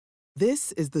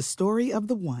This is the story of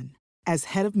the one. As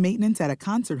head of maintenance at a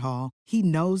concert hall, he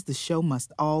knows the show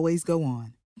must always go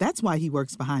on. That's why he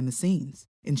works behind the scenes,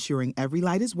 ensuring every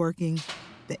light is working,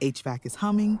 the HVAC is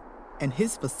humming, and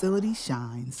his facility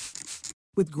shines.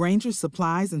 With Grainger's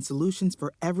supplies and solutions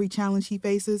for every challenge he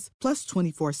faces, plus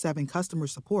 24/7 customer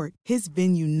support, his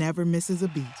venue never misses a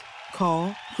beat.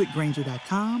 Call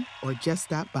quickgrainger.com or just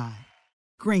stop by.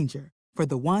 Grainger, for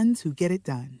the ones who get it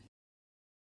done.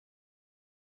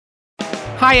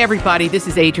 Hi, everybody. This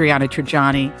is Adriana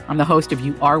Trajani. I'm the host of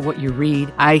You Are What You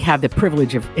Read. I have the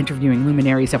privilege of interviewing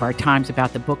luminaries of our times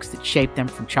about the books that shaped them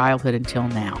from childhood until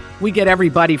now. We get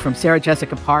everybody from Sarah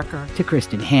Jessica Parker to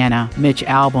Kristen Hanna, Mitch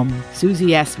Albom, Susie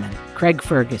Essman, Craig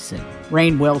Ferguson,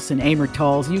 Rainn Wilson, Amor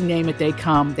Tolls, you name it, they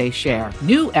come, they share.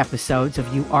 New episodes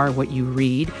of You Are What You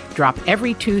Read drop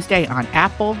every Tuesday on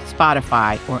Apple,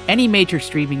 Spotify, or any major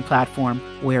streaming platform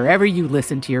wherever you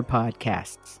listen to your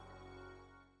podcasts.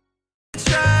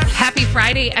 Happy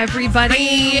Friday, everybody.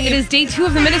 It is day 2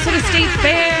 of the Minnesota State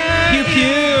Fair. Pew, pew.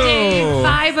 Day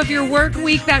 5 of your work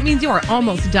week. That means you are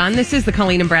almost done. This is the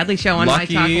Colleen and Bradley Show on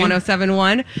Lucky. My Talk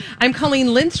 107.1. I'm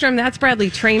Colleen Lindstrom. That's Bradley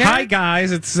Traynor. Hi,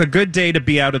 guys. It's a good day to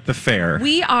be out at the fair.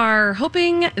 We are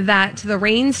hoping that the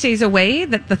rain stays away,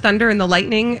 that the thunder and the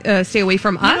lightning stay away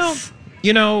from us.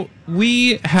 You know,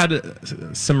 we had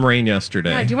some rain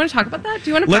yesterday. Yeah, do you want to talk about that? Do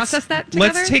you want to process that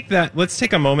together? Let's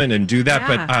take a moment and do that.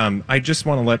 Yeah. But I just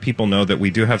want to let people know that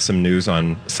we do have some news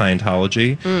on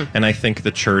Scientology, and I think the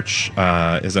church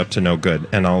is up to no good.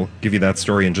 And I'll give you that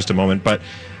story in just a moment. But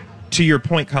to your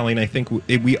point, Colleen, I think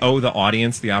we owe the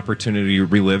audience the opportunity to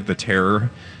relive the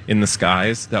terror in the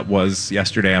skies that was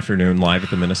yesterday afternoon live at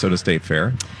the Minnesota State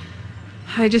Fair.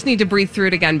 I just need to breathe through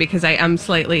it again because I am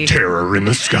slightly... Terror in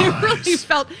the skies. I really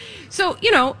felt... So, you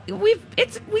know, we're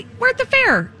at the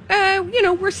fair.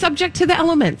 We're subject to the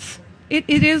elements. It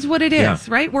is what it is,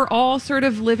 right? We're all sort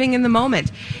of living in the moment.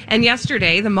 And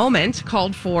yesterday, the moment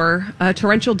called for a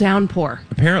torrential downpour.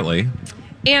 Apparently.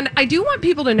 And I do want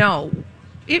people to know,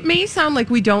 it may sound like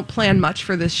we don't plan much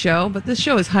for this show, but this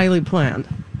show is highly planned.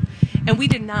 And we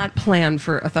did not plan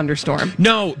for a thunderstorm.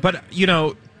 No, but, you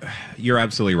know... You're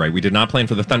absolutely right. We did not plan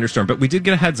for the thunderstorm, but we did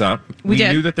get a heads up. We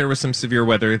knew that there was some severe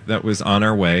weather that was on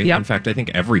our way. Yep. In fact, I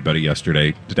think everybody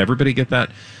yesterday, did everybody get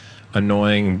that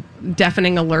annoying...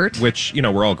 deafening alert? Which, you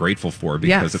know, we're all grateful for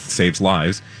because Yes. it saves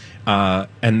lives.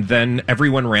 And then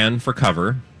everyone ran for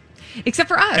cover. Except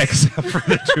for us. Except for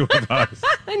the two of us.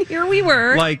 And here we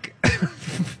were. Like...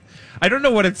 I don't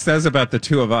know what it says about the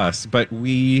two of us, but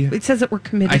It says that we're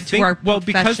committed to our profession.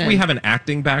 because we have an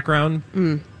acting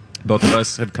background... Both of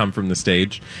us have come from the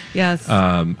stage. Yes.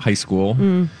 High school.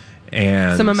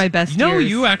 And some of my best years.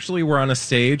 You actually were on a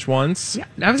stage once. Yeah,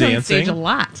 I was dancing, on stage a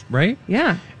lot. Right?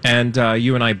 Yeah. And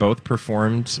you and I both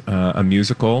performed a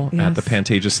musical at the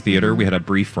Pantages Theater. We had a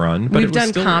brief run. But We've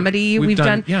done comedy. We've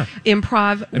done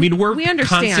improv. I mean, we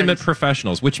understand. consummate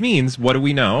professionals, which means, what do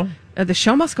we know? The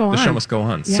show must go on. The show must go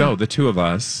on. Yeah. So the two of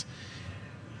us,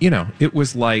 you know, it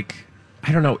was like...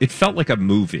 I don't know. It felt like a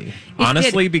movie,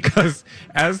 honestly, because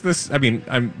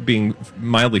I'm being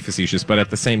mildly facetious, but at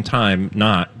the same time,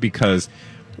 not, because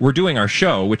we're doing our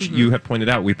show, which you have pointed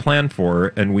out we planned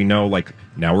for, and we know, like,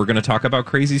 now we're going to talk about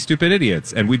Crazy Stupid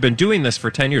Idiots. And we've been doing this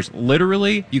for 10 years.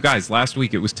 Literally, you guys, last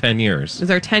week it was 10 years. It was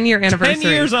our 10-year anniversary. 10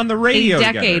 years on the radio. A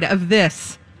decade of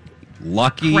this.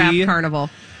 Lucky. Crap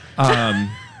carnival.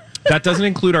 That doesn't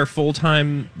include our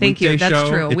full-time Thank you. weekday That's show.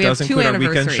 true. It We does have 2 include our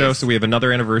weekend anniversaries. show, so we have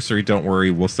another anniversary. Don't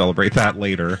worry, we'll celebrate that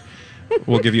later.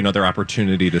 We'll give you another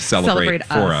opportunity to celebrate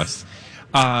for us.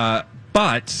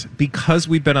 But because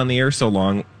we've been on the air so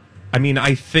long, I mean,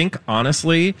 I think,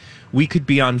 honestly, we could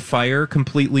be on fire,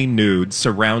 completely nude,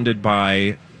 surrounded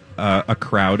by a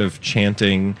crowd of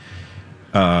chanting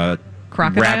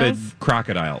rabid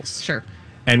crocodiles. Sure.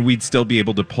 And we'd still be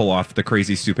able to pull off the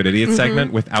Crazy Stupid Idiot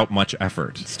segment without much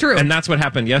effort. It's true. And that's what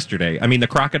happened yesterday. I mean, the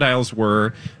crocodiles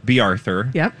were B.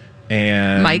 Arthur. Yep.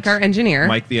 And Mike, our engineer.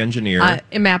 Mike, the engineer.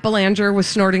 Matt Belanger was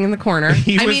snorting in the corner.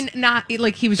 He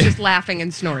was just laughing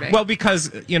and snorting. Well,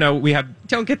 because, you know, we have...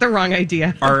 Don't get the wrong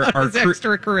idea. Our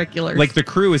extracurriculars. Like, the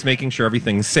crew is making sure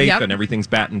everything's safe and everything's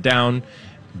battened down.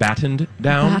 Battened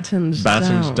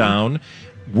down.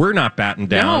 We're not battened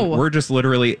down. No. We're just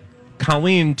literally...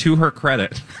 Colleen, to her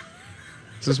credit,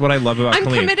 this is what I love about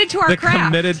Colleen. I'm committed to our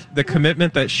craft. The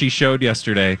commitment that she showed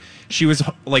yesterday. She was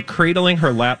like cradling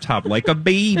her laptop like a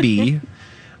baby.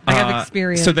 I have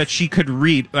experience. So that she could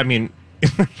read. I mean,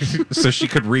 so she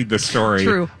could read the story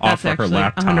off of her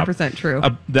laptop. 100% true.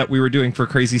 That we were doing for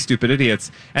Crazy Stupid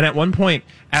Idiots. And at one point,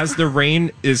 as the rain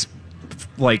is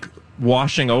like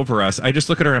washing over us, I just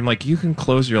look at her and I'm like, you can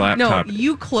close your laptop. No,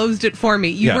 you closed it for me.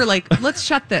 You were like, let's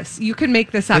shut this. You can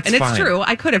make this up. It's fine. True.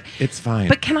 I could have. It's fine.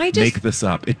 But can I just make this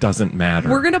up? It doesn't matter.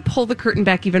 We're going to pull the curtain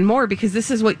back even more because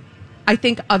this is what I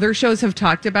think other shows have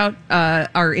talked about,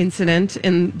 our incident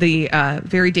in the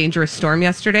very dangerous storm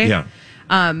yesterday. Yeah.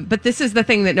 But this is the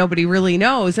thing that nobody really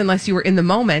knows unless you were in the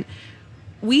moment.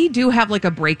 We do have like a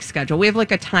break schedule. We have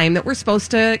like a time that we're supposed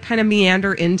to kind of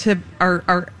meander into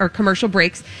our commercial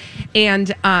breaks. And,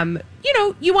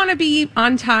 you want to be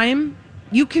on time.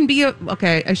 You can be,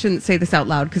 okay, I shouldn't say this out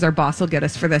loud because our boss will get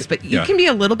us for this, but you can be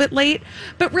a little bit late.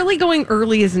 But really going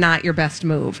early is not your best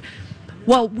move.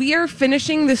 Well, we are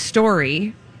finishing the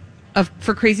story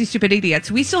for Crazy Stupid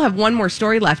Idiots. We still have one more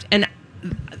story left. And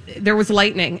there was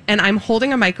lightning. And I'm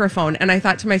holding a microphone. And I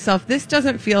thought to myself, this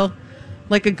doesn't feel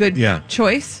like a good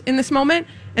choice in this moment.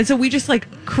 And so we just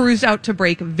cruised out to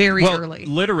break very early.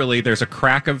 Literally, there's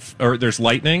there's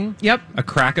lightning. Yep. A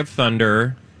crack of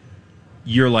thunder.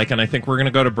 You're like, and I think we're going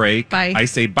to go to break. Bye. I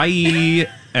say bye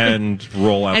and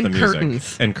roll out and the music.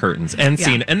 Curtains. And curtains. And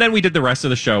scene. And then we did the rest of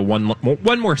the show, one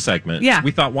more segment. Yeah.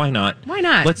 We thought, why not? Why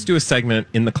not? Let's do a segment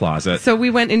in the closet. So we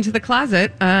went into the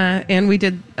closet and we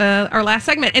did our last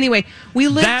segment. Anyway, we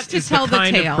lived to tell the tale. That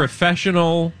is the kind of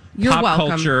professional pop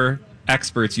culture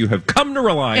experts you have come to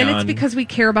rely on. And it's because we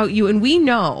care about you and we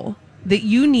know that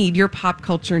you need your pop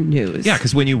culture news. Yeah,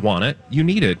 because when you want it, you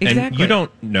need it. Exactly. And you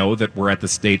don't know that we're at the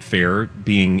state fair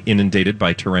being inundated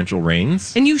by torrential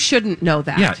rains. And you shouldn't know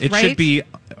that. Yeah, it right? should be.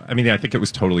 I mean, I think it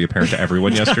was totally apparent to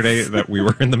everyone yesterday that we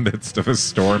were in the midst of a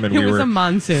storm and we were a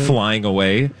monsoon flying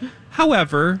away.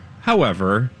 However,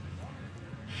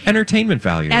 entertainment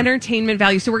value.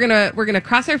 So we're gonna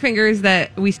cross our fingers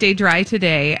that we stay dry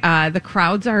today. The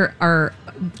crowds are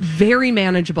very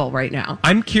manageable right now.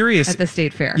 I'm curious at the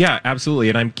state fair. Yeah, absolutely.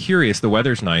 And I'm curious. The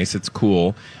weather's nice. It's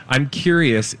cool. I'm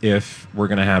curious if we're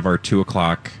gonna have our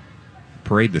 2:00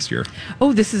 parade this year.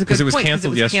 Oh, this is a good point. Because it was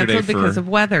canceled yesterday because of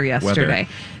weather yesterday.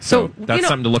 So that's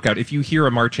something to look out. If you hear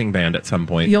a marching band at some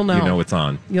point, you'll know. You know it's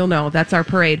on. You'll know. That's our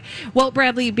parade. Well,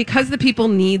 Bradley, because the people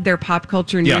need their pop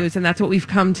culture news, and that's what we've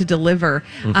come to deliver,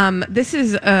 this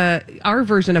is our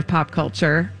version of pop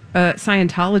culture.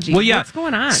 Scientology. Well, yeah. What's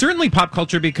going on? Certainly pop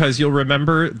culture, because you'll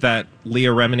remember that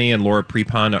Leah Remini and Laura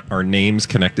Prepon are names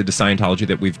connected to Scientology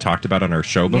that we've talked about on our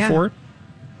show before.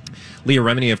 Yeah. Leah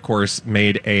Remini, of course,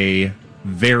 made a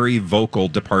very vocal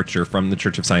departure from the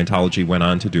Church of Scientology, went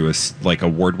on to do a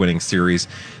award-winning series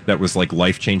that was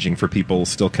life-changing for people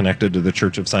still connected to the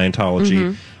Church of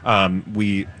Scientology.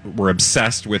 We were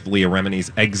obsessed with Leah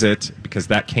Remini's Exit because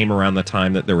that came around the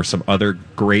time that there were some other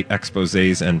great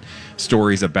exposés and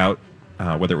stories about,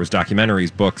 whether it was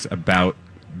documentaries, books about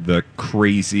the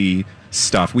crazy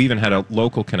stuff. We even had a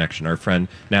local connection. Our friend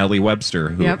Natalie Webster,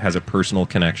 who has a personal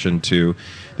connection to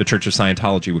the Church of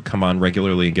Scientology, would come on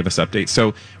regularly and give us updates.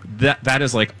 So that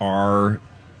is our,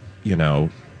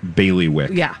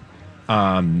 bailiwick. Yeah.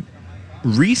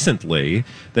 Recently,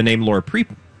 the name Laura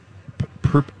Prepon.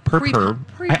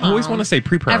 I always want to say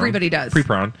Prepon. Everybody does.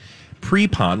 Prepon,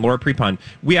 Laura Prepon.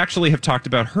 We actually have talked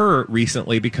about her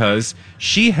recently because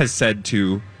she has said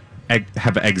to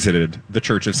have exited the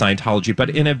Church of Scientology, but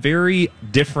in a very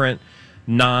different,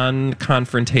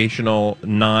 non-confrontational,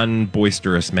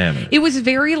 non-boisterous manner. It was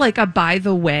very a by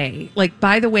the way.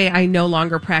 By the way, I no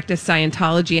longer practice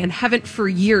Scientology and haven't for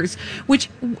years, which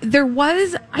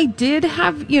I did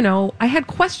have, I had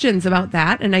questions about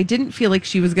that, and I didn't feel like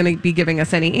she was going to be giving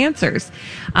us any answers.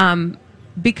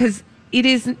 Because it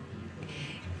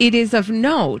is of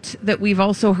note that we've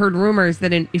also heard rumors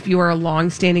that if you are a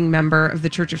long-standing member of the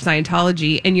Church of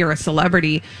Scientology and you're a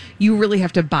celebrity, you really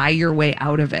have to buy your way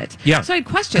out of it. Yeah. So I had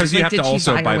questions. Because you have to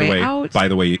also, by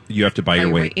the way, you have to buy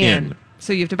your way in.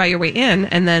 So you have to buy your way in,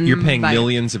 and then you're paying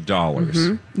millions of dollars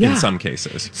in some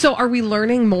cases. So are we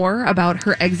learning more about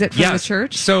her exit from the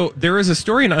church? So there is a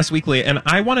story in Us Weekly, and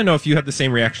I want to know if you have the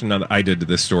same reaction that I did to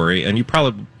this story, and you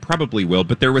probably will,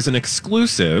 but there was an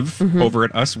exclusive over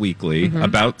at Us Weekly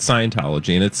about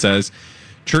Scientology, and it says,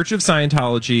 Church of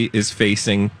Scientology is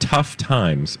facing tough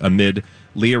times amid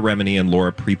Leah Remini and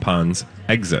Laura Prepon's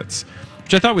exits.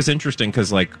 Which I thought was interesting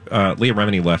because, Leah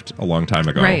Remini left a long time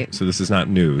ago, right. So this is not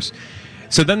news.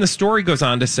 So then the story goes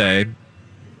on to say,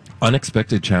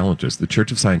 unexpected challenges. The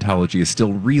Church of Scientology is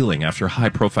still reeling after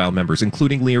high-profile members,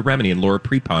 including Leah Remini and Laura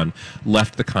Prepon,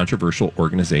 left the controversial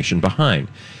organization behind.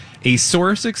 A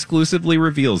source exclusively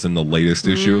reveals in the latest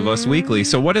issue of Us Weekly.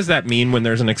 So what does that mean when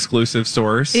there's an exclusive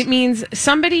source? It means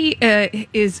somebody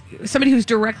who's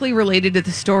directly related to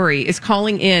the story is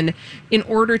calling in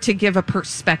order to give a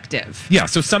perspective. Yeah,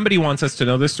 so somebody wants us to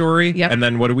know the story, and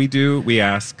then what do? We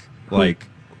ask,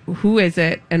 who is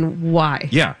it and why?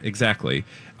 Yeah, exactly.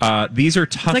 These are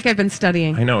tough. It's like I've been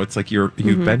studying. I know. It's like you've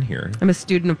been here. I'm a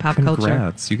student of pop culture.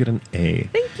 Congrats. You get an A.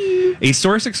 Thank you. A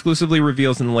source exclusively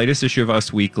reveals in the latest issue of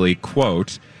Us Weekly,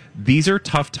 quote, "These are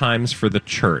tough times for the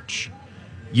church.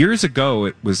 Years ago,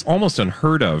 it was almost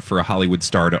unheard of for a Hollywood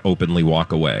star to openly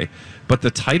walk away. But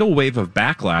the tidal wave of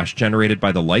backlash generated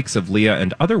by the likes of Leah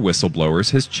and other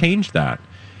whistleblowers has changed that.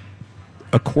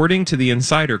 According to the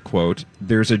insider, quote,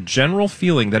 there's a general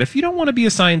feeling that if you don't want to be a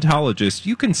Scientologist,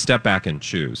 you can step back and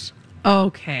choose."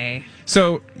 Okay.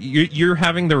 So you're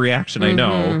having the reaction I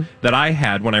know that I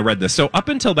had when I read this. So up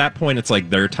until that point, it's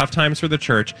like there are tough times for the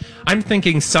church. I'm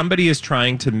thinking somebody is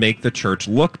trying to make the church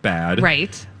look bad.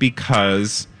 Right.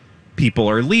 Because people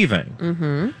are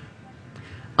leaving.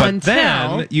 But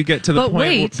then you get to the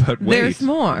point. But wait, there's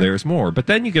more. There's more. But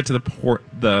then you get to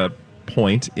the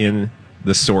point in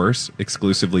the source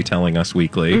exclusively telling Us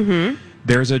Weekly.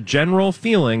 There's a general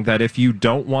feeling that if you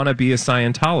don't want to be a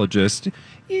Scientologist,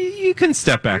 you can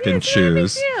step back and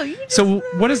choose. So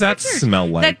what does that smell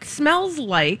like? That smells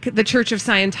like the Church of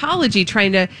Scientology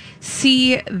trying to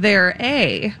see their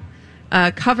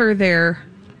cover their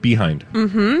behind.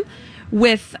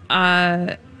 With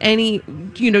any,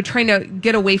 trying to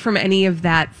get away from any of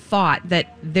that thought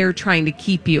that they're trying to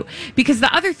keep you. Because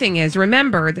the other thing is,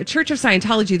 remember, the Church of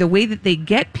Scientology, the way that they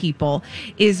get people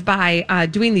is by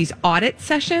doing these audit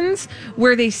sessions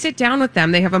where they sit down with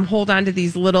them. They have them hold on to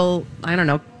these little,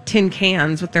 tin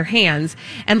cans with their hands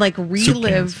and like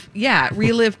relive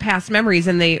past memories.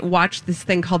 And they watch this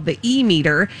thing called the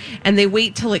E-meter and they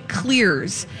wait till it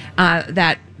clears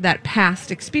that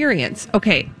past experience.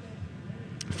 Okay.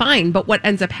 Fine, but what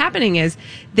ends up happening is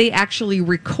they actually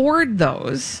record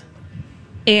those,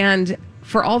 and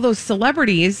for all those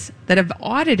celebrities that have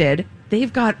audited,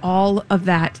 they've got all of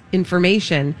that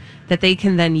information that they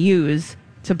can then use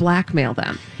to blackmail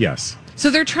them. Yes. So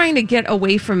they're trying to get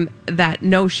away from that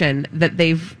notion that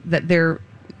they're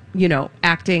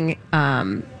acting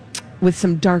with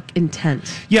some dark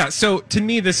intent. Yeah, so to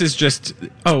me, this is just,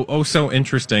 so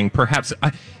interesting. Perhaps,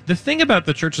 the thing about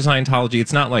the Church of Scientology,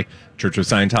 it's not like Church of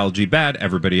Scientology bad,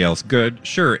 everybody else good.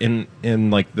 Sure, in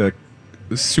like the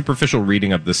superficial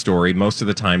reading of the story, most of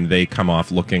the time they come off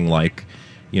looking like,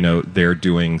 they're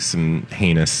doing some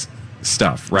heinous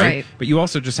stuff, right? But you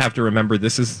also just have to remember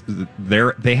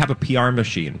they have a PR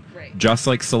machine, just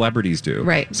like celebrities do.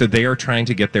 Right. So they are trying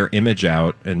to get their image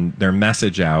out and their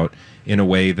message out in a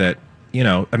way that,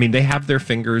 they have their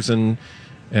fingers and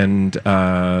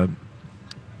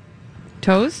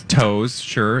toes,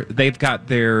 sure. They've got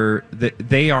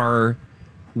they are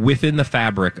within the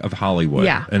fabric of Hollywood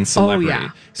and celebrity. Oh,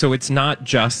 yeah. So it's not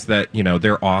just that,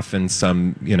 they're off in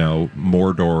some,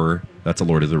 Mordor, that's a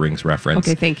Lord of the Rings reference.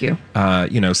 Okay, thank you.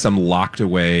 Some locked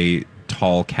away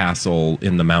tall castle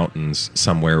in the mountains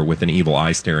somewhere with an evil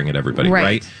eye staring at everybody,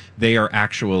 right? They are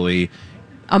actually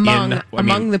among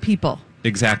the people.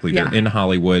 Exactly. They're in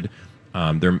Hollywood.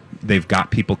 They've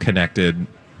got people connected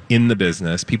in the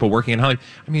business, people working in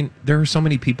Hollywood. There are so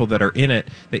many people that are in it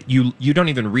that you don't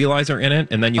even realize are in it,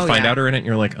 and then you find out are in it, and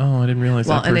you're like, I didn't realize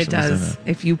that person was in it. Well, and it does,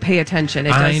 if you pay attention, it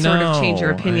does sort of change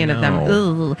your opinion of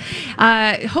them.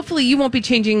 Hopefully you won't be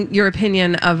changing your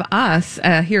opinion of us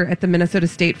here at the Minnesota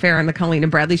State Fair on the Colleen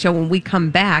and Bradley Show. When we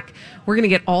come back, we're going to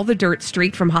get all the dirt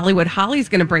straight from Hollywood. Holly's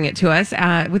going to bring it to us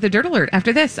with a Dirt Alert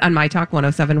after this on My Talk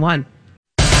 107.1.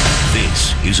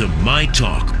 This is a My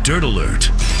Talk Dirt Alert.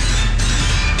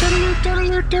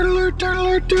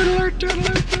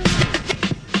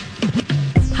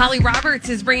 Holly Roberts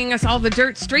is bringing us all the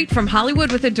dirt straight from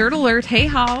Hollywood with a Dirt Alert. Hey,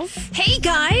 Halls. Hey,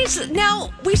 guys.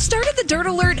 Now, we started the Dirt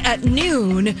Alert at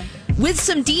noon with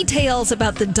some details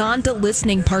about the Donda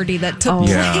listening party that took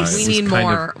place. We need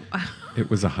more. It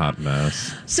was a hot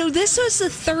mess. So this was the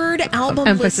third album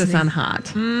emphasis on hot.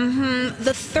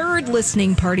 The third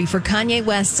listening party for Kanye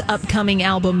West's upcoming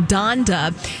album,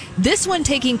 Donda. This one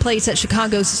taking place at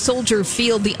Chicago's Soldier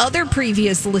Field. The other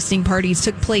previous listening parties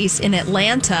took place in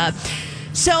Atlanta.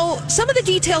 So some of the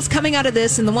details coming out of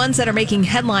this and the ones that are making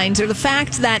headlines are the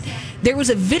fact that there was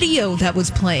a video that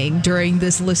was playing during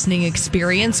this listening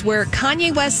experience where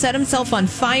Kanye West set himself on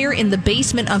fire in the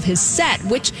basement of his set,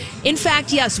 which, in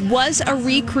fact, yes, was a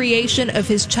recreation of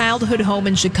his childhood home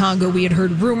in Chicago. We had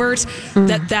heard rumors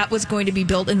that was going to be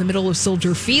built in the middle of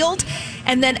Soldier Field.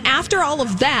 And then after all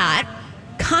of that,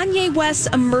 Kanye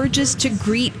West emerges to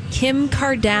greet Kim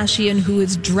Kardashian, who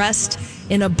is dressed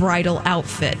in a bridal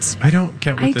outfit. I don't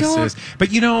get what this is.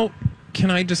 But, can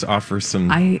I just offer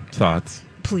some thoughts?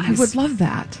 Please. I would love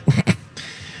that.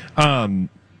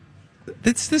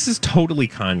 This is totally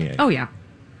Kanye. Oh, yeah.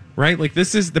 Right? Like,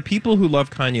 this is the people who love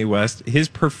Kanye West, his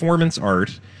performance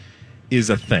art is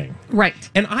a thing. Right.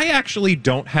 And I actually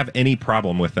don't have any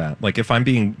problem with that. Like, if I'm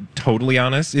being totally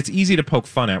honest, it's easy to poke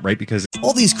fun at, right? Because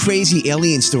all these crazy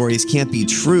alien stories can't be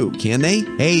true, can they?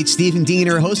 Hey, it's Stephen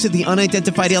Diener, host of the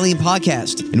Unidentified Alien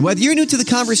Podcast. And whether you're new to the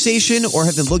conversation or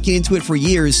have been looking into it for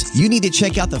years, you need to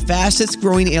check out the fastest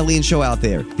growing alien show out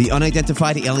there, the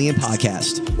Unidentified Alien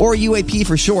Podcast, or UAP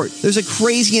for short. There's a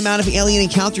crazy amount of alien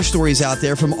encounter stories out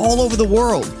there from all over the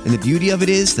world. And the beauty of it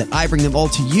is that I bring them all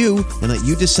to you and let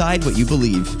you decide what you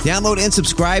believe. Download and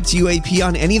subscribe to UAP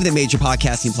on any of the major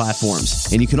podcasting platforms.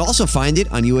 And you can also find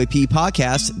it on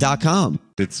UAPpodcast.com.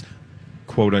 It's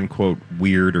quote unquote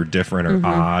weird or different or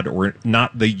odd or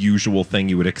not the usual thing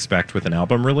you would expect with an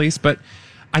album release, but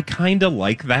I kind of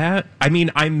like that. I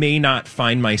mean, I may not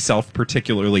find myself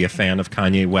particularly a fan of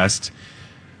Kanye West,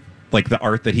 like the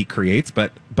art that he creates,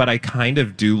 but I kind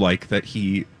of do like that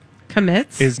he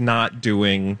commits, is not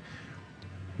doing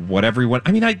what everyone.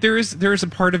 I mean, there is a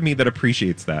part of me that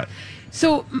appreciates that.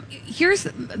 So here's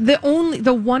the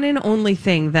one and only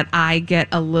thing that I get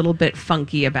a little bit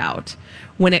funky about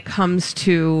when it comes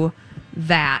to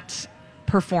that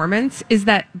performance is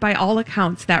that by all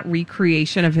accounts that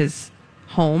recreation of his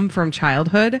home from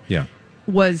childhood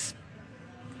was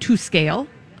to scale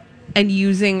and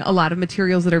using a lot of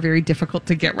materials that are very difficult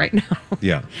to get right now.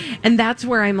 Yeah. And that's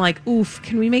where I'm like, oof,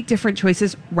 can we make different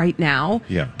choices right now?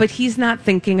 Yeah. But he's not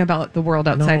thinking about the world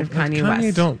outside of Kanye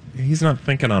West. He's not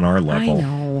thinking on our level. I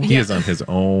know. He is on his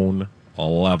own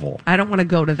level. I don't want to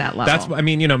go to that level.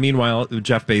 Meanwhile,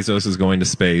 Jeff Bezos is going to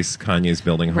space. Kanye's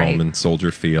building a home in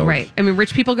Soldier Field. Right. I mean,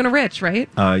 rich people going to rich, right?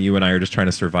 You and I are just trying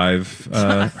to survive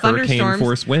hurricane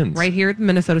force winds. Right here at the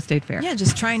Minnesota State Fair. Yeah,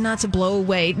 just trying not to blow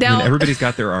away. Now, everybody's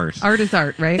got their art. Art is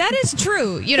art, right? That is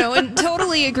true, and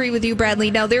totally agree with you,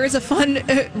 Bradley. Now, there is a fun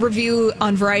review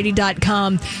on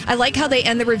Variety.com. I like how they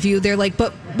end the review. They're like,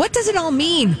 but what does it all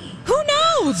mean? Who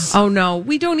knows? Oh, no,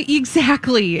 we don't.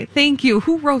 Exactly. Thank you.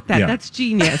 Who wrote that? Yeah. That's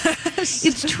genius.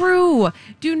 It's true.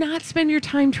 Do not spend your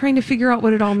time trying to figure out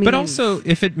what it all means. But also,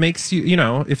 if it makes you,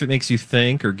 if it makes you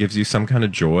think or gives you some kind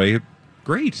of joy,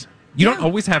 great. You don't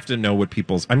always have to know what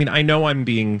people's. I mean, I know I'm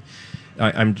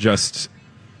just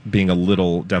being a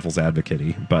little devil's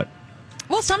advocate-y, but.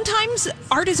 Well, sometimes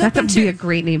art is that open would to... be a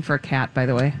great name for a cat, by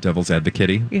the way. Devil's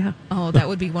advocate-y? Yeah. Oh, that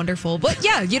would be wonderful. But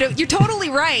yeah, you're totally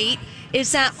right.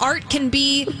 Is that art can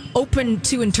be open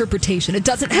to interpretation. It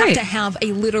doesn't have to have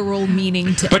a literal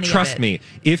meaning to But any trust of it. me,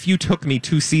 if you took me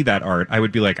to see that art, I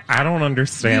would be like, I don't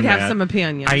understand You'd that. have some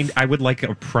opinions. I would like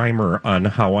a primer on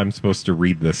how I'm supposed to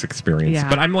read this experience. Yeah.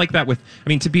 But I'm like that with,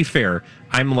 to be fair,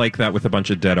 I'm like that with a bunch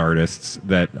of dead artists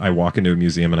that I walk into a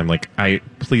museum and I'm like,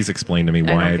 please explain to me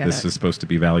why this is supposed to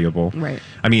be valuable. Right.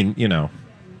 I mean,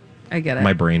 I get it.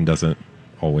 my brain doesn't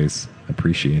always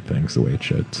appreciate things the way it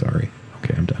should. Sorry.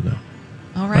 Okay, I'm done now.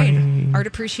 All right. Bye. Art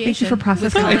appreciation. Thank you for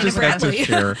processing. Colleen I just and got to Bradley.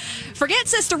 share. Forget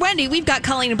Sister Wendy. We've got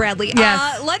Colleen and Bradley.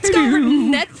 Yes. Let's go over to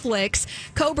Netflix.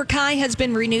 Cobra Kai has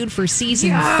been renewed for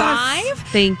season 5.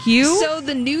 Thank you. So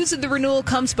the news of the renewal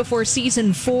comes before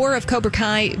season 4 of Cobra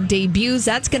Kai debuts.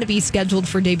 That's going to be scheduled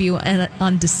for debut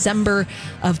on December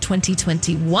of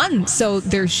 2021. So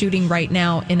they're shooting right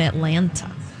now in Atlanta.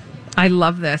 I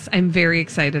love this. I'm very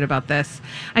excited about this.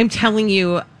 I'm telling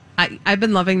you, I've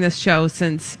been loving this show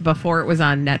since before it was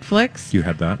on Netflix. You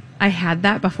had that? I had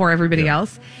that before everybody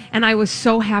else. And I was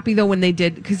so happy, though, when they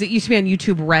did, because it used to be on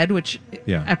YouTube Red, which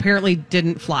apparently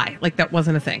didn't fly. Like, that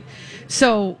wasn't a thing.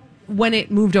 So when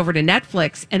it moved over to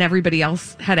Netflix and everybody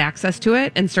else had access to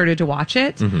it and started to watch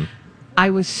it, I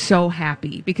was so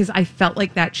happy because I felt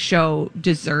like that show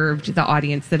deserved the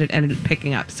audience that it ended up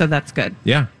picking up. So that's good.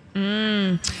 Yeah.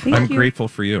 Thank I'm you. grateful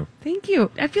for you. Thank you.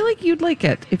 I feel like you'd like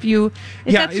it if you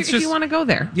want to go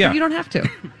there. Yeah. But you don't have to.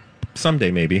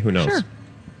 Someday, maybe. Who knows? Sure.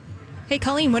 Hey,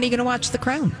 Colleen, when are you going to watch The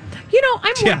Crown?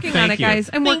 I'm working on it, guys.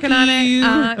 I'm working on it.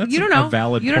 That's you don't know. a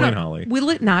valid you don't point, know. Holly. Will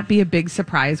it not be a big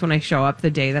surprise when I show up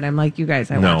the day that I'm like, you guys,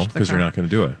 I No, watched The because you're Crown? not going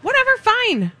to do it. Whatever,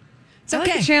 fine. It's I like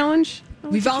okay. a challenge.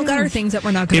 We've all got our things that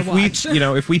we're not going to watch.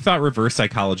 If we thought reverse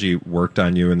psychology worked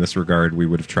on you in this regard, we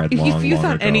would have tried long If you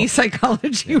thought ago. any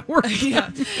psychology worked,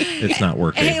 It's not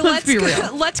working. Hey, Let's be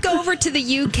real. Let's go over to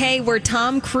the UK where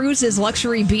Tom Cruise's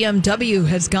luxury BMW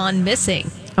has gone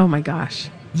missing. Oh my gosh.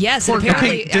 Yes, and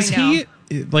apparently, Okay, does I know.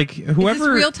 he like Is whoever? this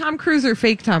real Tom Cruise or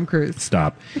fake Tom Cruise?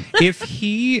 Stop. If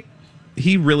he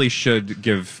really should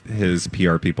give his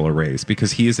PR people a raise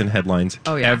because he is in headlines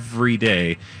every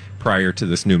day prior to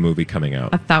this new movie coming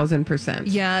out. 1,000%.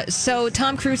 Yeah, so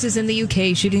Tom Cruise is in the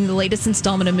UK shooting the latest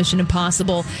installment of Mission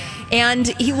Impossible, and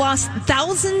he lost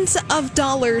thousands of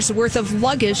dollars worth of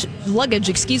luggage,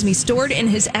 stored in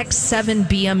his X7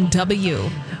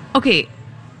 BMW. Okay.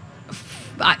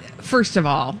 First of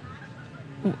all,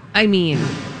 I mean,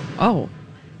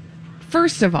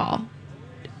 first of all,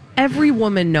 every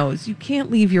woman knows you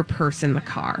can't leave your purse in the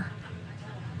car.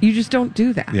 You just don't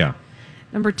do that. Yeah.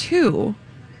 Number two,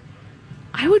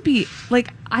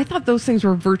 I thought those things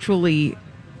were virtually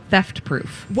theft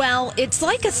proof. Well, it's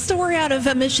like a story out of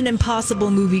a Mission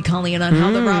Impossible movie, Colleen, on how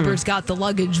the robbers got the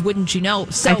luggage, wouldn't you know?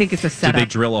 So, I think it's a setup. Did they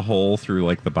drill a hole through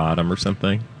like the bottom or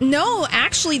something? No,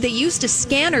 actually, they used a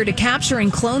scanner to capture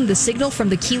and clone the signal from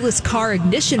the keyless car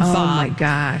ignition fob. Oh my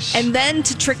gosh. And then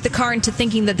to trick the car into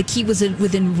thinking that the key was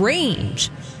within range.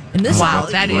 And this wow,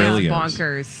 is that brilliant. is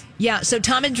bonkers. Yeah, so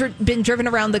Tom had been driven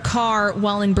around the car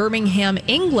while in Birmingham,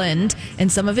 England,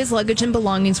 and some of his luggage and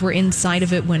belongings were inside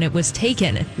of it when it was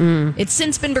taken. It's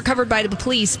since been recovered by the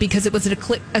police because it was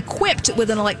equipped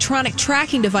with an electronic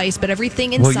tracking device, but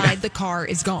everything inside the car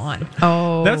is gone.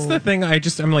 Oh. That's the thing.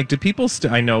 I'm like, do people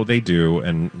I know they do,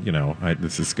 and,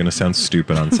 this is going to sound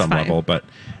stupid on some level, but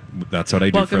that's what I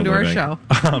do Welcome for a to living. our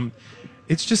show.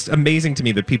 It's just amazing to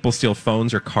me that people steal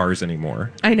phones or cars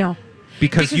anymore. I know.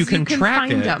 Because you can track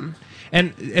find it. them.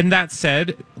 And that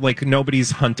said, like, nobody's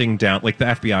hunting down, like, the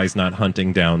FBI is not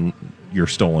hunting down your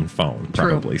stolen phone,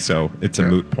 probably. True. So it's a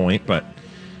moot point. But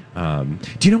do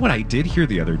you know what I did hear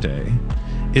the other day?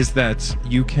 Is that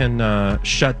you can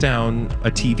shut down a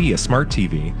TV, a smart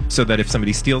TV, so that if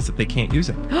somebody steals it, they can't use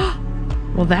it.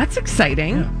 Well, that's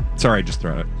exciting. Yeah. Sorry, I just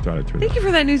thought it through. Thank you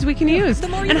for that news we can use. The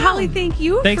more you and know. Holly, thank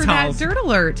you Thanks, for that Hollis. Dirt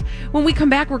Alert. When we come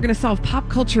back, we're going to solve pop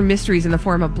culture mysteries in the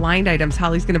form of blind items.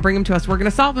 Holly's going to bring them to us. We're going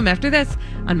to solve them after this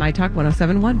on My Talk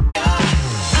 1071.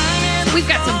 We've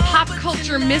got some pop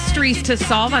culture mysteries to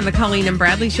solve on the Colleen and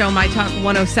Bradley Show, My Talk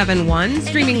 1071,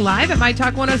 streaming live at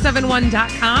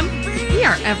MyTalk1071.com. We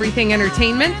are Everything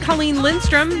Entertainment. Colleen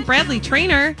Lindstrom, Bradley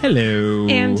Trainer. Hello.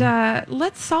 And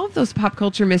let's solve those pop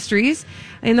culture mysteries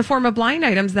in the form of blind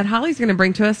items that Holly's going to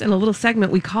bring to us in a little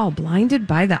segment we call Blinded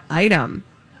by the Item.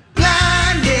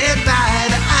 Blinded by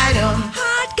the item.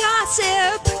 Hot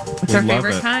gossip. What's our Love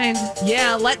favorite it. kind?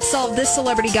 Yeah, let's solve this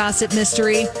celebrity gossip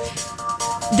mystery.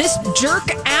 This jerk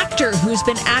actor who's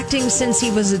been acting since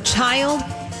he was a child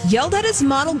yelled at his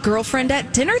model girlfriend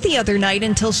at dinner the other night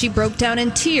until she broke down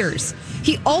in tears.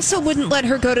 He also wouldn't let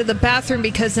her go to the bathroom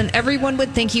because then everyone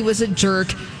would think he was a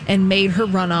jerk and made her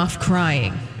run off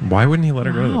crying. Why wouldn't he let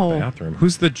her go to Wow. the bathroom?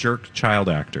 Who's the jerk child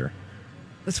actor?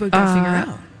 That's what we've got to figure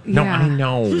out. No, Yeah. I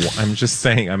know. I'm just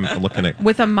saying. I'm looking at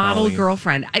With a model Holly.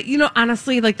 girlfriend.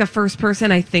 Honestly, like the first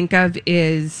person I think of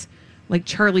is like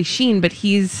Charlie Sheen, but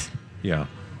he's Yeah.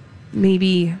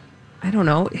 maybe, I don't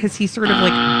know, has he sort of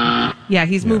like,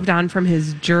 he's moved on from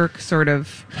his jerk sort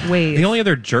of ways. The only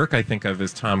other jerk I think of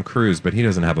is Tom Cruise, but he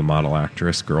doesn't have a model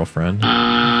actress girlfriend.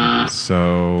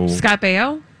 So Scott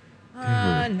Baio?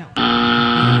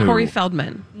 No. Corey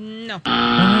Feldman? No.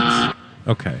 What?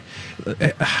 Okay.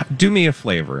 Do me a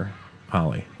favor,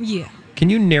 Holly. Yeah. Can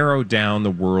you narrow down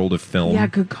the world of film? Yeah,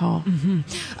 good call.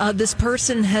 This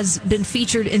person has been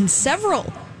featured in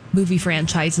several movie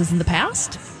franchises in the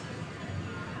past.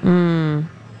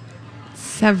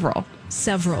 Several.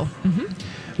 Several.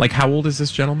 Like, how old is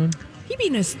this gentleman? He'd be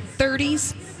in his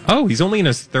 30s. Oh, he's only in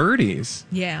his 30s,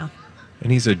 Yeah.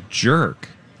 and he's a jerk.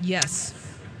 Yes.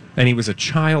 And he was a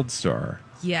child star.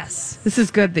 Yes. This is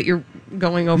good that you're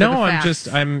going over the No, facts.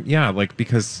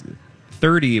 because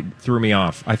 30 threw me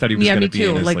off. I thought he was Yeah, going me to be in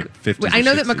too. his Like, 50s. I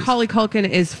know or that 60s. Macaulay Culkin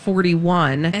is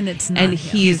 41, And it's not and him.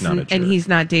 he's not a jerk. and he's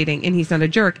not dating, and he's not a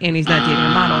jerk, and he's not dating a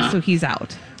model, so he's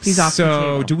out. He's off the So,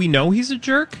 table. do we know he's a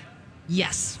jerk?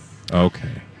 Yes. Okay.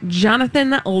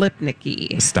 Jonathan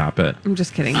Lipnicki. Stop it. I'm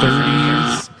just kidding.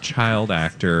 30s child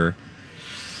actor.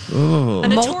 Oh. A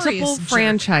notorious Multiple jerk.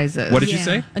 franchises. What did you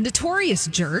say? A notorious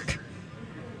jerk.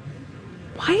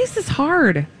 Why is this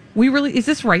hard? Is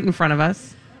this right in front of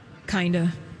us?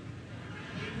 Kinda.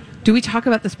 Do we talk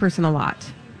about this person a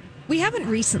lot? We haven't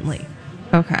recently.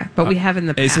 Okay, but we have in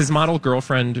the past. Is his model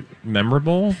girlfriend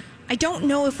memorable? I don't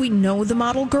know if we know the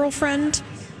model girlfriend.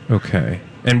 Okay.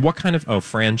 And what kind of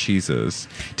franchises?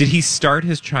 Did he start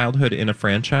his childhood in a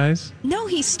franchise? No,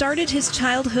 he started his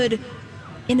childhood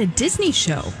in a Disney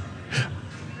show.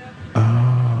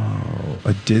 Oh,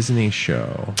 a Disney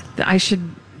show. I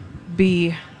should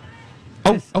be.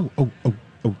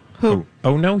 Who?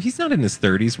 Oh no, he's not in his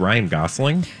 30s. Ryan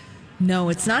Gosling. No,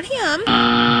 it's not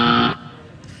him.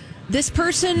 This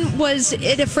person was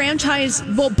in a franchise.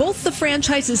 Well, both the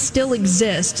franchises still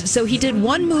exist. So he did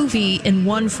one movie in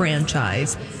one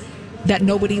franchise that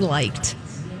nobody liked.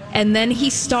 And then he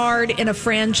starred in a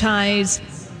franchise,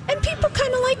 and people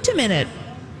kind of liked him in it.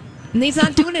 And he's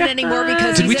not doing it anymore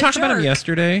because Did he's we a talk about him jerk.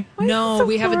 yesterday? No, so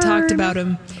we haven't hard? talked about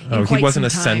him. Oh, in he quite wasn't a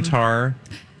some time. centaur.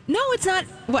 No, it's not.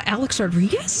 What, Alex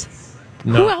Rodriguez?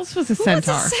 No. Who else was a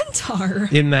centaur? Who was a centaur?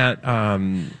 In that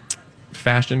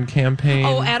fashion campaign.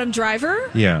 Oh, Adam Driver?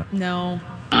 Yeah. No.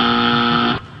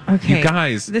 Okay. You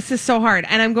guys. This is so hard.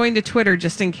 And I'm going to Twitter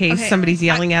just in case somebody's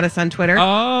yelling at us on Twitter.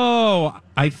 Oh,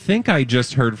 I think I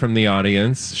just heard from the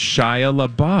audience Shia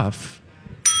LaBeouf.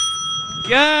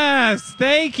 Yes,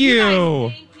 thank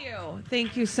you.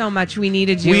 Thank you so much. We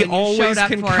needed you. We and you always showed up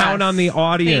can for count us. on the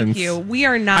audience. Thank you. We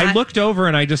are not. I looked over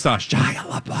and I just saw Shia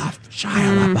LaBeouf.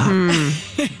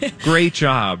 Great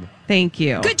job. Thank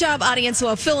you. Good job, audience.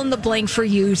 Well, fill in the blank for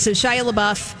you. So Shia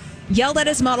LaBeouf yelled at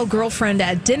his model girlfriend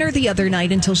at dinner the other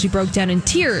night until she broke down in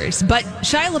tears. But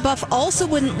Shia LaBeouf also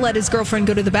wouldn't let his girlfriend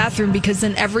go to the bathroom because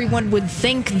then everyone would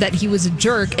think that he was a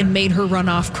jerk and made her run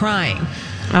off crying.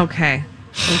 Okay.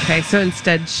 So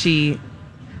instead, she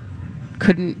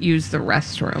couldn't use the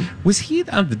restroom. Was he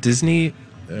on the Disney?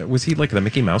 Was he like the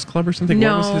Mickey Mouse Club or something?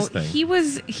 No, what was his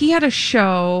thing? He had a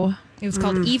show. It was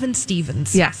called Even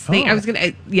Stevens. Yes, I was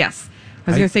gonna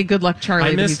say Good Luck Charlie. I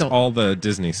but missed he's old. all the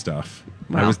Disney stuff.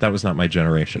 Wow. That was not my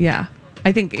generation. Yeah,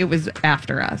 I think it was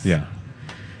after us. Yeah.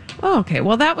 Oh, okay.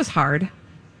 Well, that was hard.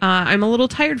 I'm a little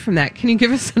tired from that. Can you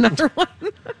give us another one?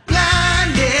 Blinded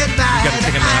by You got to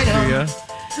take a nap, do ya?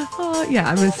 Yeah,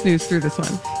 I'm going to snooze through this one.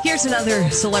 Here's another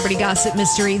celebrity gossip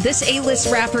mystery. This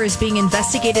A-list rapper is being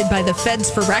investigated by the feds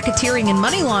for racketeering and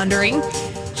money laundering.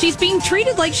 She's being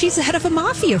treated like she's the head of a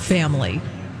mafia family.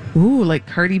 Ooh, like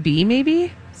Cardi B,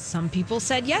 maybe? Some people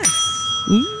said yes.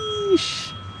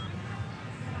 Yeesh.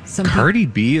 Some Cardi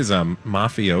B is a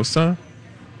mafiosa?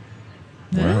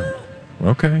 Wow.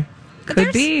 Okay.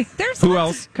 Could be. Who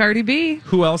else? Cardi B.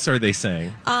 Who else are they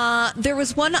saying? There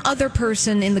was one other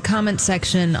person in the comment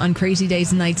section on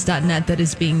crazydaysandnights.net that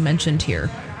is being mentioned here.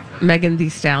 Megan Thee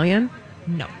Stallion?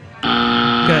 No.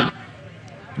 Good.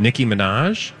 Nicki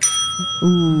Minaj?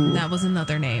 Ooh. That was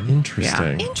another name.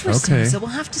 Interesting. Interesting. Okay. So we'll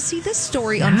have to see this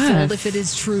story unfold if it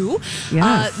is true.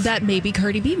 Yes. That maybe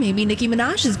Cardi B, maybe Nicki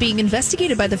Minaj is being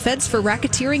investigated by the feds for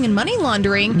racketeering and money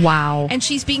laundering. Wow. And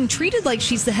she's being treated like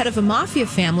she's the head of a mafia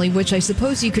family, which I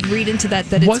suppose you could read into that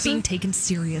it's being taken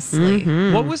seriously.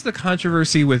 What was the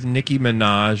controversy with Nicki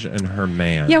Minaj and her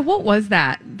man? Yeah, what was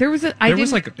that?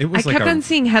 I kept on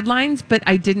seeing headlines, but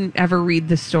I didn't ever read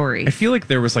the story. I feel like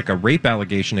there was like a rape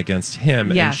allegation against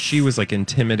him, Yes. and she was like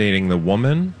intimidating the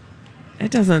woman.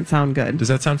 It doesn't sound good. Does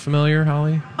that sound familiar,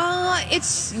 Holly?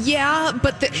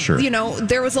 But Sure.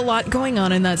 there was a lot going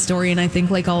on in that story, and I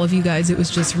think, like all of you guys, it was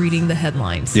just reading the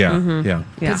headlines. Yeah, yeah.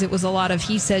 Because it was a lot of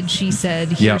he said, she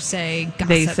said, hearsay, gossip.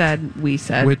 They said, we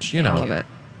said. Which, all of it.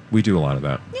 we do a lot of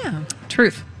that. Yeah.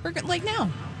 Truth. We're like now.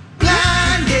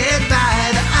 Blinded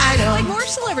by the item. Like more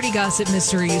celebrity gossip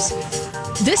mysteries.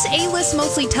 This A-list,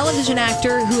 mostly television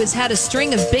actor who has had a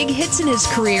string of big hits in his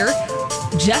career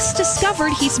just discovered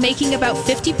he's making about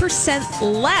 50%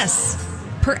 less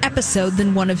per episode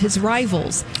than one of his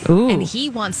rivals. Ooh. And he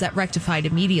wants that rectified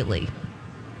immediately.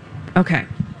 Okay.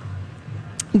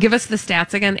 Give us the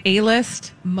stats again.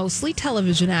 A-list. Mostly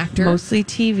television actor. Mostly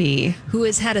TV. Who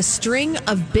has had a string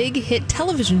of big hit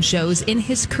television shows in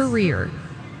his career.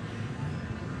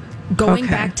 Going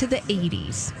Okay. back to the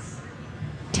 80s.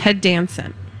 Ted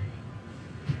Danson.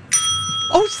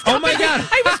 Oh, stop Oh my it. God.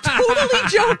 I was totally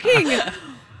joking.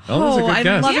 That was a good I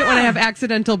guess. love it when I Yeah. have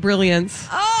accidental brilliance.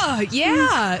 Oh,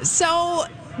 yeah. So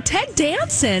Ted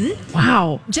Danson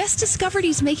Wow. just discovered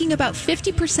he's making about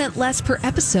 50% less per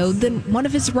episode than one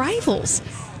of his rivals.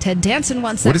 Ted Danson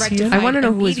wants What that is he in? rectified I want to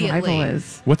know who his immediately. rival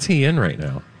is. What's he in right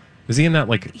now? Is he in that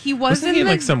like? He was wasn't in he in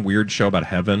the- like some weird show about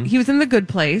heaven? He was in The Good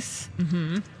Place.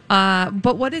 Mm-hmm.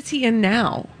 But what is he in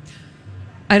now?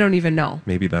 I don't even know.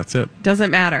 Maybe that's it. Doesn't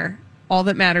matter. All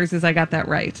that matters is I got that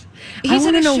right. He's I in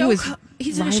want a to know show. who his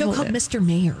He's in a show rival called is. Mr.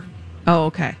 Mayor. Oh,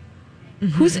 okay.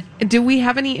 Do we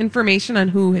have any information on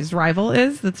who his rival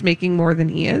is that's making more than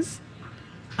he is?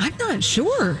 I'm not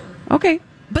sure. Okay.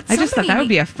 But I just thought somebody that would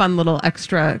be a fun little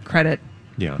extra credit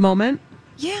Yeah. moment.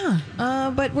 Yeah,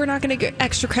 but we're not going to get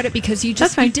extra credit because you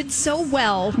That's fine. you did so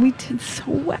well We did so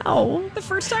well. the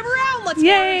first time around. Let's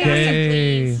Yay. more gossip, Yay.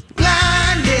 please.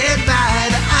 Blinded by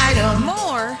the item.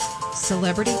 More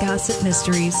celebrity gossip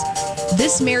mysteries.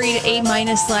 This married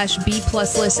A-/B+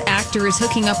 list actor is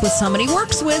hooking up with someone he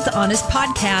works with on his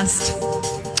podcast.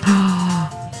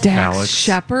 Dax Alex.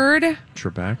 Shepard.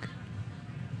 Trebek.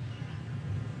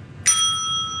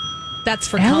 That's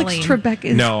for Alex Colleen. Trebek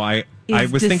is. No, I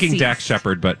is was thinking Dax deceased.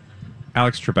 Shepard, but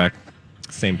Alex Trebek,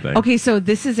 same thing. Okay, so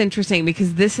this is interesting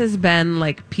because this has been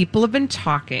like people have been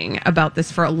talking about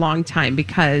this for a long time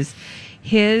because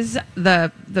the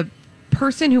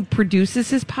person who produces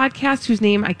his podcast, whose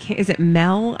name is it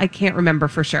Mel? I can't remember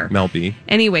for sure. Mel B.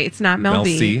 Anyway, it's not Mel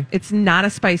B. C. It's not a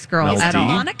Spice Girl Mel at D.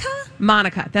 all.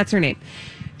 Monica, that's her name.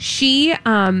 She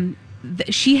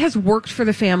she has worked for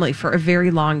the family for a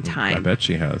very long time. I bet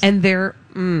she has. And there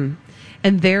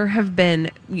have been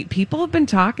people have been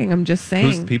talking. I'm just saying.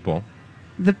 Who's people?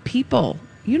 The people.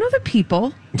 You know the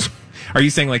people. Are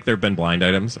you saying like there have been blind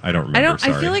items? I don't remember.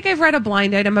 I feel like I've read a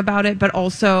blind item about it, but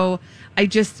also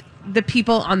the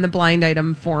people on the blind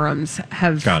item forums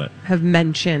have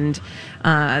mentioned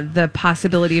the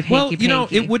possibility of hanky-panky. Well,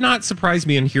 it would not surprise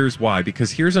me, and here's why.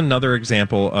 Because here's another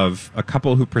example of a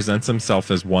couple who presents himself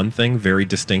as one thing very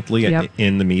distinctly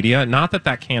in the media. Not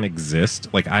that can't exist.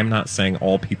 Like, I'm not saying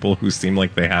all people who seem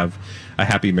like they have a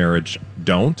happy marriage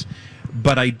don't.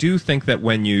 But I do think that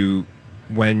when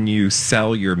you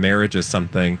sell your marriage as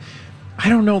something, I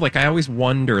don't know, like, I always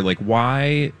wonder, like,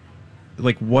 why,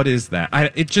 like, what is that?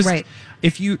 Right.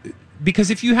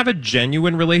 Because if you have a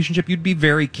genuine relationship, you'd be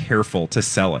very careful to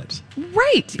sell it.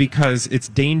 Right. Because it's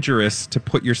dangerous to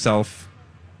put yourself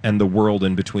and the world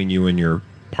in between you and your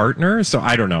partner. So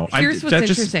I don't know. Here's what's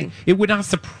interesting. It would not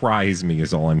surprise me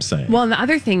is all I'm saying. Well, and the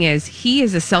other thing is he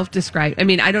is a self-described, I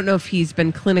mean, I don't know if he's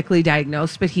been clinically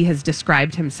diagnosed, but he has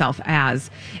described himself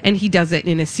as, and he does it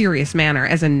in a serious manner,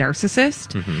 as a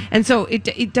narcissist. Mm-hmm. And so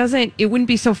it wouldn't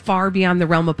be so far beyond the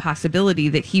realm of possibility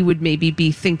that he would maybe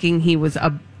be thinking he was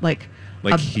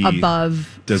he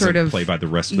above doesn't sort of play by the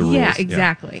rest of the rules. Yeah,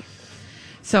 exactly. Yeah.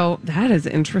 So that is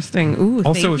interesting. Ooh,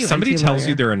 also, if somebody tells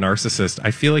you they're a narcissist,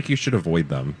 I feel like you should avoid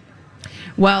them.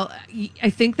 Well, I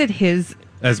think that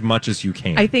as much as you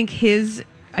can. I think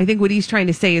what he's trying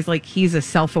to say is like he's a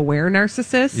self-aware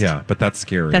narcissist. Yeah, but that's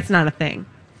scary. That's not a thing.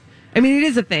 I mean, it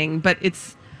is a thing, but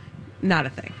it's not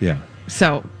a thing. Yeah.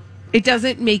 So it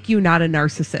doesn't make you not a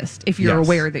narcissist if you're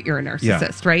aware that you're a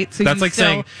narcissist, right? So that's like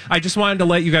saying, I just wanted to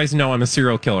let you guys know I'm a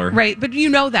serial killer. Right, but you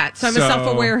know that, so I'm a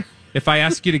self-aware. If I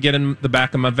ask you to get in the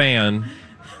back of my van,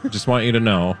 I just want you to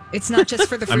know. It's not just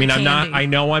for the fruit candy. I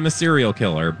know I'm a serial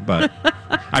killer, but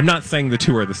I'm not saying the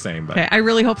two are the same. But okay, I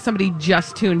really hope somebody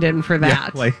just tuned in for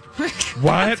that. Yeah, like, what?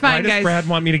 Why does Brad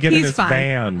want me to get in his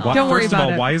van? Don't worry about it. First of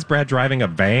all, why is Brad driving a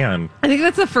van? I think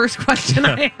that's the first question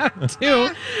I have, too.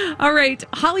 All right.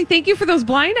 Holly, thank you for those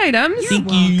blind items.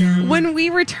 Thank you. When we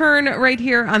return right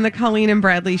here on the Colleen and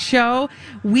Bradley Show,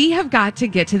 we have got to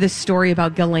get to this story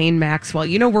about Ghislaine Maxwell.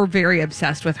 You know, we're very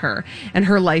obsessed with her and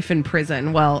her life in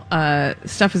prison. Well,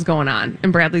 stuff is going on,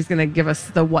 and Bradley's going to give us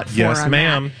the what for on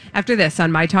ma'am. that. After this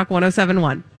on My Talk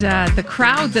 1071. The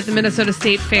crowds at the Minnesota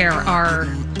State Fair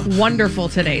are wonderful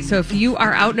today. So if you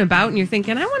are out and about and you're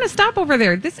thinking, I want to stop over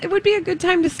there, it would be a good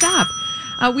time to stop.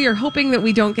 We are hoping that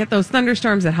we don't get those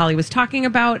thunderstorms that Holly was talking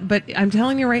about, but I'm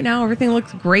telling you right now, everything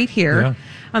looks great here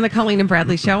on the Colleen and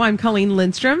Bradley Show. I'm Colleen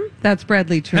Lindstrom. That's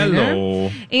Bradley Traynor.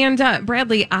 Hello. And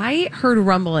Bradley, I heard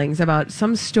rumblings about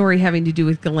some story having to do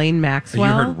with Ghislaine Maxwell.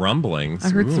 You heard rumblings? I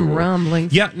heard some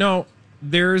rumblings. Yeah, no.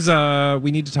 There's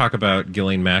we need to talk about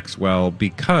Ghislaine Maxwell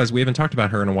because we haven't talked about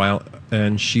her in a while,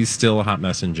 and she's still a hot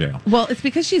mess in jail. Well, it's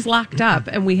because she's locked up,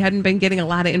 and we hadn't been getting a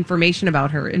lot of information about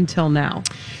her until now.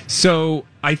 So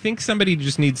I think somebody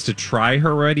just needs to try her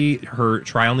already. Her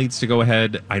trial needs to go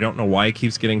ahead. I don't know why it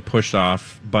keeps getting pushed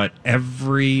off, but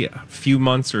every few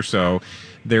months or so,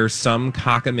 there's some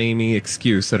cockamamie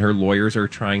excuse that her lawyers are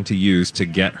trying to use to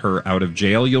get her out of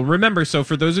jail. You'll remember. So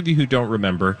for those of you who don't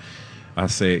remember, I'll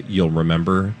say you'll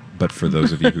remember, but for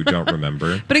those of you who don't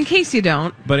remember. But in case you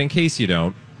don't.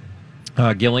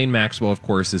 Ghislaine Maxwell, of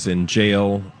course, is in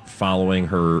jail following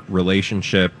her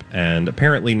relationship and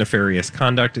apparently nefarious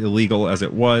conduct, illegal as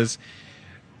it was,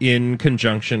 in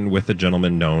conjunction with a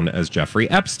gentleman known as Jeffrey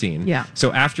Epstein. Yeah.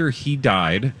 So after he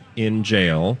died in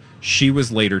jail, she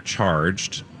was later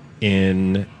charged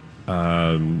in,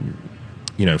 in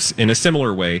a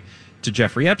similar way to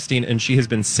Jeffrey Epstein, and she has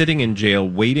been sitting in jail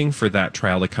waiting for that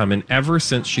trial to come. And ever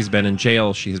since she's been in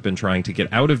jail, she has been trying to get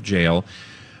out of jail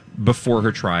before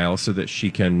her trial so that she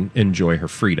can enjoy her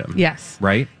freedom. Yes.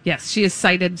 Right? Yes. She has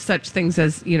cited such things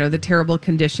as, the terrible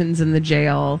conditions in the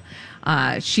jail.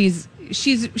 She's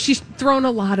thrown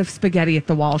a lot of spaghetti at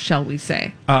the wall, shall we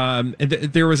say.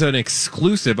 There was an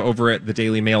exclusive over at the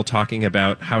Daily Mail talking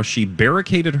about how she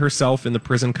barricaded herself in the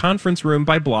prison conference room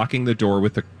by blocking the door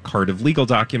with a cart of legal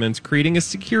documents, creating a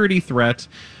security threat,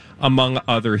 among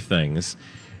other things.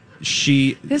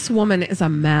 This woman is a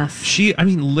mess.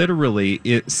 Literally,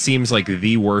 it seems like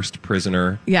the worst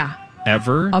prisoner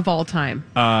ever. Of all time.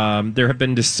 There have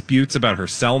been disputes about her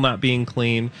cell not being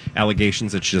clean,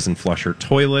 allegations that she doesn't flush her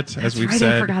toilet, as we've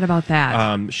said. I forgot about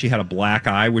that. She had a black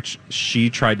eye, which she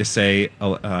tried to say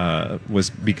was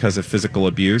because of physical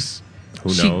abuse. Who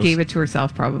knows? She gave it to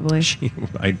herself, probably.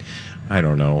 I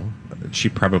don't know. She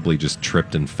probably just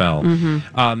tripped and fell.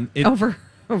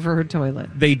 Over her toilet.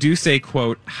 They do say,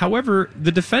 quote, however,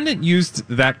 the defendant used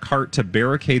that cart to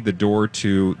barricade the door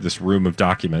to this room of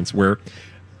documents where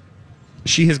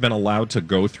she has been allowed to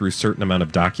go through a certain amount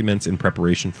of documents in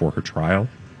preparation for her trial.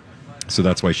 So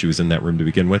that's why she was in that room to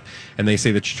begin with. And they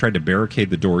say that she tried to barricade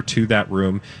the door to that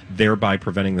room, thereby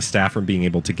preventing the staff from being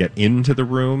able to get into the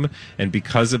room. And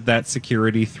because of that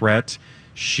security threat,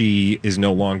 she is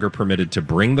no longer permitted to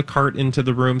bring the cart into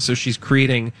the room. So she's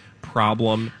creating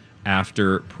problem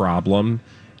after problem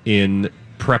in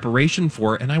preparation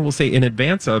for, and I will say in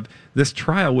advance of this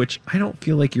trial, which I don't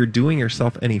feel like you're doing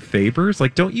yourself any favors.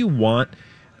 Like, don't you want,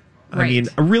 I mean,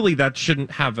 really that's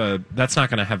not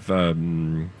going to have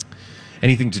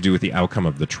anything to do with the outcome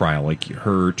of the trial. Like,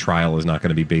 her trial is not going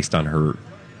to be based on her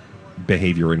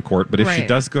behavior in court. But if she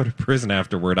does go to prison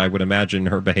afterward, I would imagine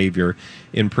her behavior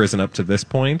in prison up to this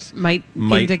point might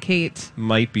indicate,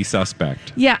 might be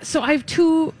suspect. Yeah. So I have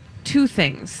two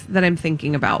things that I'm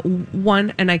thinking about.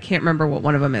 One, and I can't remember what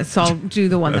one of them is, so I'll do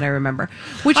the one that I remember.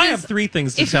 Which I have three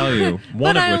things to tell you.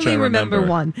 One of which I remember.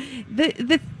 One.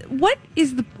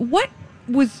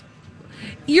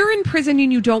 You're in prison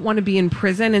and you don't want to be in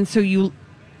prison, and so you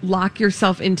lock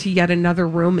yourself into yet another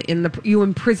room you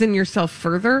imprison yourself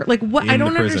further. Like, what? I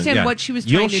don't understand what she was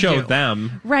trying to do. You'll show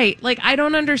them. Right. Like, I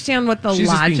don't understand what the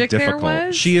logic there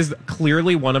was. She is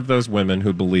clearly one of those women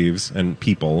who believes, and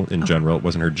people in general, it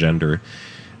wasn't her gender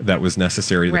that was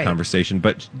necessary to the conversation,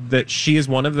 but that she is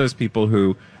one of those people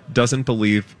who doesn't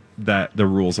believe that the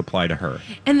rules apply to her.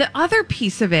 And the other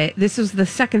piece of it, this was the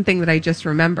second thing that I just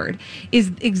remembered,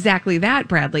 is exactly that,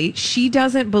 Bradley. She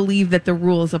doesn't believe that the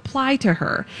rules apply to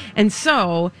her. And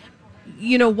so,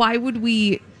 why would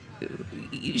we...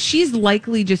 She's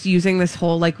likely just using this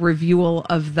whole, review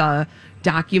of the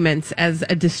documents as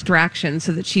a distraction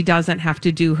so that she doesn't have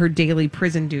to do her daily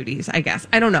prison duties, I guess.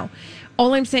 I don't know.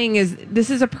 All I'm saying is this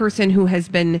is a person who has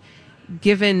been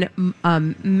given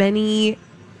many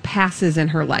passes in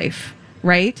her life,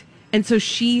 right? And so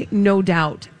she no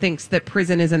doubt thinks that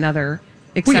prison is another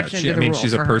exception to the rule.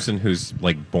 She's a person who's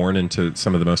born into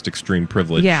some of the most extreme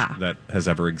privilege that has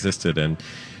ever existed, and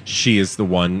she is the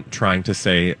one trying to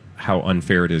say how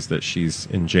unfair it is that she's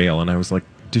in jail. And I was like,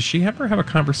 does she ever have a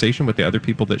conversation with the other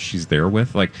people that she's there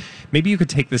with? Like, maybe you could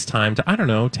take this time to, I don't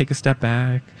know, take a step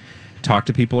back, talk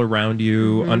to people around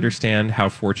you, understand how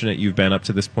fortunate you've been up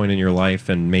to this point in your life,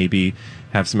 and maybe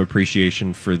have some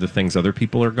appreciation for the things other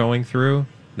people are going through.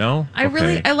 No? I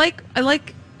like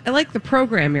the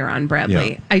program you're on,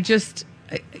 Bradley. Yeah. I just,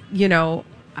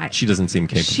 she doesn't seem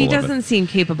capable of it. She doesn't seem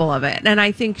capable of it. And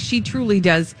I think she truly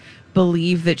does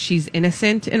believe that she's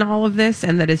innocent in all of this,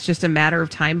 and that it's just a matter of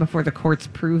time before the courts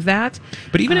prove that.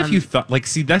 But even if you thought,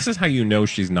 this is how you know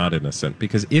she's not innocent,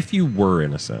 because if you were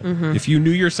innocent, if you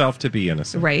knew yourself to be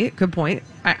innocent. Right, good point.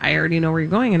 I already know where you're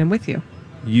going, and I'm with you.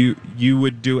 You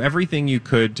would do everything you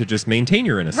could to just maintain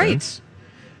your innocence,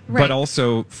 right. But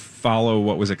also follow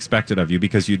what was expected of you,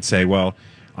 because you'd say, well,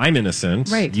 I'm innocent.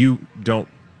 Right. You don't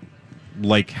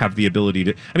have the ability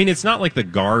to. I mean, it's not like the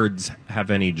guards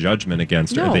have any judgment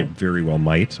against her. No. They very well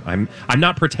might. I'm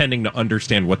not pretending to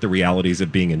understand what the realities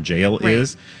of being in jail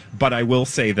is, but I will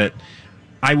say that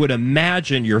I would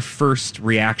imagine your first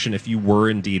reaction, if you were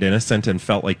indeed innocent and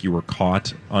felt like you were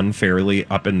caught unfairly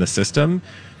up in the system,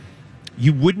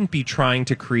 you wouldn't be trying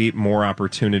to create more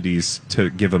opportunities to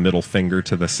give a middle finger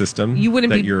to the system. You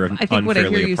wouldn't that be. You're I think what I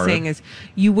hear you saying is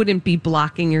you wouldn't be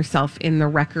blocking yourself in the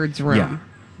records room. Yeah.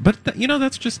 But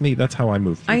that's just me. That's how I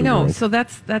move through I know. the world. So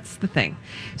that's the thing.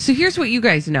 So here's what you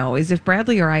guys know is if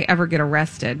Bradley or I ever get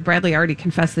arrested, Bradley already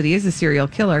confessed that he is a serial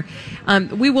killer.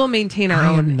 We will maintain our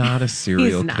own. I am not a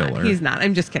serial He's killer. He's not.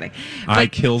 I'm just kidding. I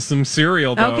kill some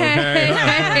cereal though. Okay. Okay.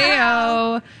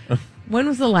 Hey-o. When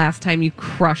was the last time you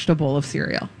crushed a bowl of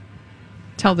cereal?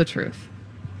 Tell the truth.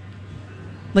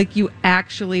 Like you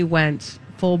actually went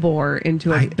full bore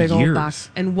into a big old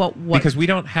box. And what? Because we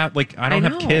don't have I don't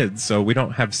have kids, so we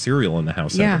don't have cereal in the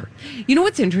house ever. You know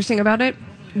what's interesting about it?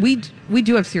 We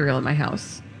do have cereal in my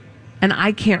house, and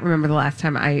I can't remember the last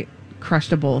time I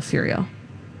crushed a bowl of cereal.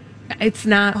 It's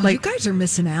not you guys are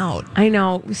missing out. I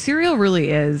know cereal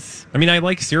really is. I mean, I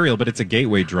like cereal, but it's a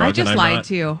gateway drug. I just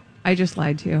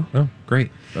lied to you. Oh,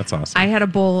 great! That's awesome. I had a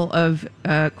bowl of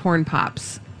corn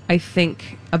pops, I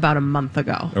think, about a month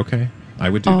ago. Okay. I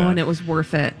would do that. Oh, and it was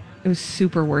worth it. It was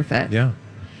super worth it. Yeah.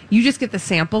 You just get the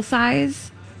sample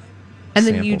size. And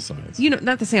then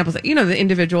not the sample size, the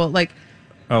individual,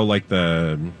 Oh, like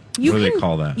the, what do they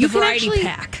call that? You the can variety actually,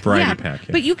 pack. Variety pack,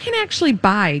 yeah. But you can actually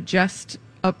buy just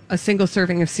a single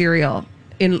serving of cereal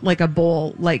in like a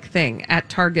bowl like thing at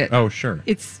Target. Oh, sure.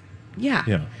 It's yeah.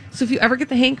 Yeah. So if you ever get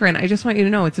the hankering, I just want you to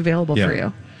know it's available for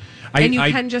you. And you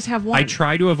can just have one. I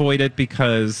try to avoid it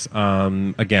because,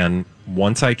 again,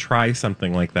 once I try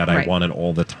something like that, I want it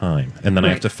all the time. And then I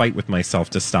have to fight with myself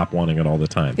to stop wanting it all the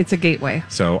time. It's a gateway.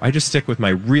 So I just stick with my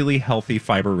really healthy,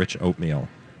 fiber-rich oatmeal.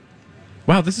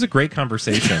 Wow, this is a great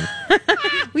conversation.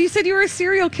 Well, you said you were a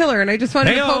serial killer, and I just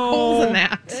wanted to poke holes in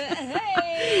that.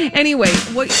 Anyway,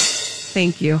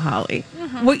 thank you, Holly.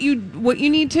 What you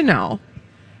need to know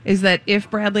is that if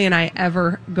Bradley and I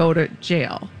ever go to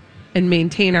jail and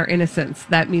maintain our innocence,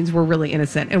 that means we're really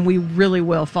innocent, and we really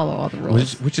will follow all the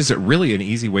rules. Which is really an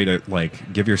easy way to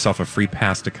like give yourself a free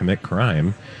pass to commit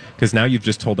crime, because now you've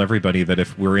just told everybody that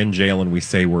if we're in jail and we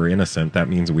say we're innocent, that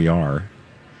means we are.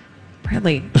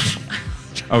 Bradley.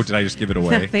 Oh, did I just give it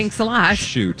away? Thanks a lot.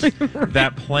 Shoot.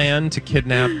 That plan to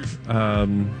kidnap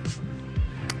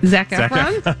Zac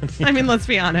Efron? I mean, let's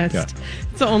be honest. Yeah.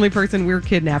 It's the only person we're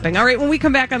kidnapping. All right, when we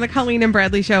come back on the Colleen and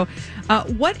Bradley Show,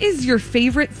 what is your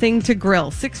favorite thing to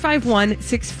grill?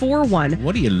 651-641.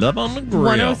 What do you love on the grill?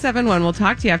 1071. We'll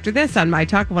talk to you after this on My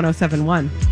Talk 1071.